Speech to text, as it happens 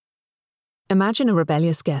Imagine a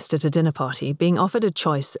rebellious guest at a dinner party being offered a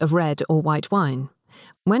choice of red or white wine.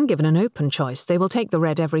 When given an open choice, they will take the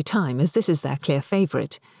red every time, as this is their clear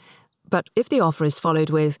favourite. But if the offer is followed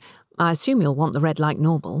with, "I assume you'll want the red like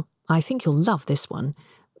normal. I think you'll love this one,"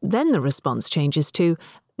 then the response changes to,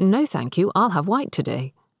 "No thank you, I'll have white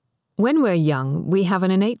today." When we're young, we have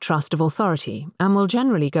an innate trust of authority and will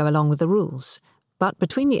generally go along with the rules. But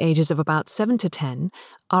between the ages of about 7 to 10,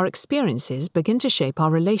 our experiences begin to shape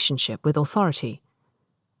our relationship with authority.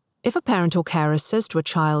 If a parent or carer says to a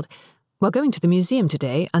child, "We're going to the museum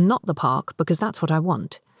today and not the park because that's what I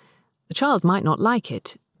want," the child might not like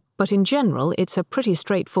it, but in general it's a pretty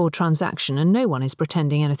straightforward transaction and no one is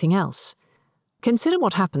pretending anything else. Consider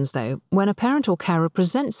what happens, though, when a parent or carer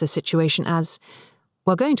presents the situation as,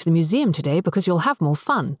 "We're going to the museum today because you'll have more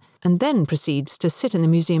fun," and then proceeds to sit in the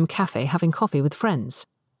museum cafe having coffee with friends.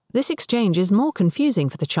 This exchange is more confusing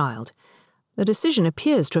for the child. The decision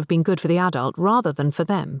appears to have been good for the adult rather than for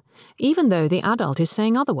them, even though the adult is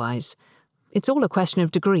saying otherwise. It's all a question of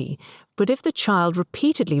degree, but if the child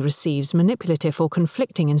repeatedly receives manipulative or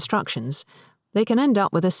conflicting instructions, they can end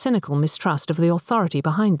up with a cynical mistrust of the authority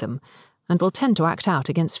behind them, and will tend to act out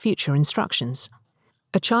against future instructions.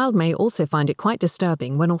 A child may also find it quite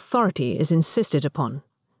disturbing when authority is insisted upon.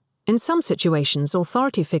 In some situations,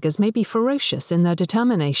 authority figures may be ferocious in their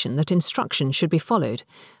determination that instructions should be followed,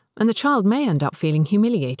 and the child may end up feeling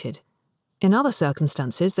humiliated. In other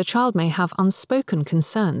circumstances, the child may have unspoken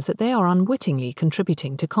concerns that they are unwittingly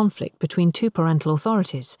contributing to conflict between two parental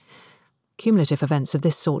authorities. Cumulative events of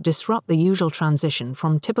this sort disrupt the usual transition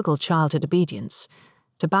from typical childhood obedience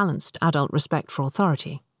to balanced adult respect for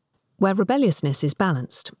authority. Where rebelliousness is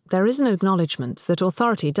balanced, there is an acknowledgement that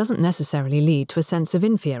authority doesn't necessarily lead to a sense of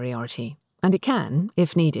inferiority, and it can,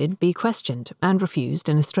 if needed, be questioned and refused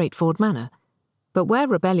in a straightforward manner. But where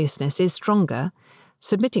rebelliousness is stronger,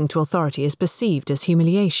 submitting to authority is perceived as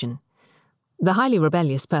humiliation. The highly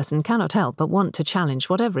rebellious person cannot help but want to challenge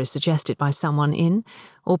whatever is suggested by someone in,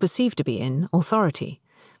 or perceived to be in, authority.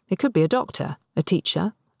 It could be a doctor, a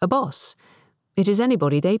teacher, a boss. It is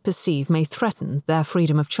anybody they perceive may threaten their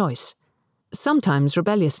freedom of choice. Sometimes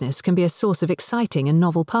rebelliousness can be a source of exciting and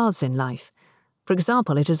novel paths in life. For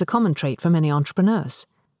example, it is a common trait for many entrepreneurs.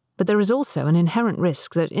 But there is also an inherent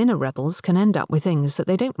risk that inner rebels can end up with things that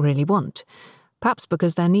they don't really want, perhaps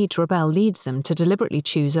because their need to rebel leads them to deliberately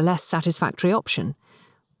choose a less satisfactory option.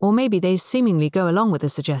 Or maybe they seemingly go along with the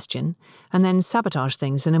suggestion and then sabotage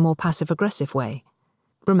things in a more passive-aggressive way.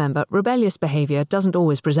 Remember, rebellious behaviour doesn't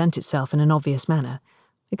always present itself in an obvious manner.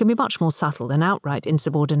 It can be much more subtle than outright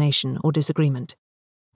insubordination or disagreement.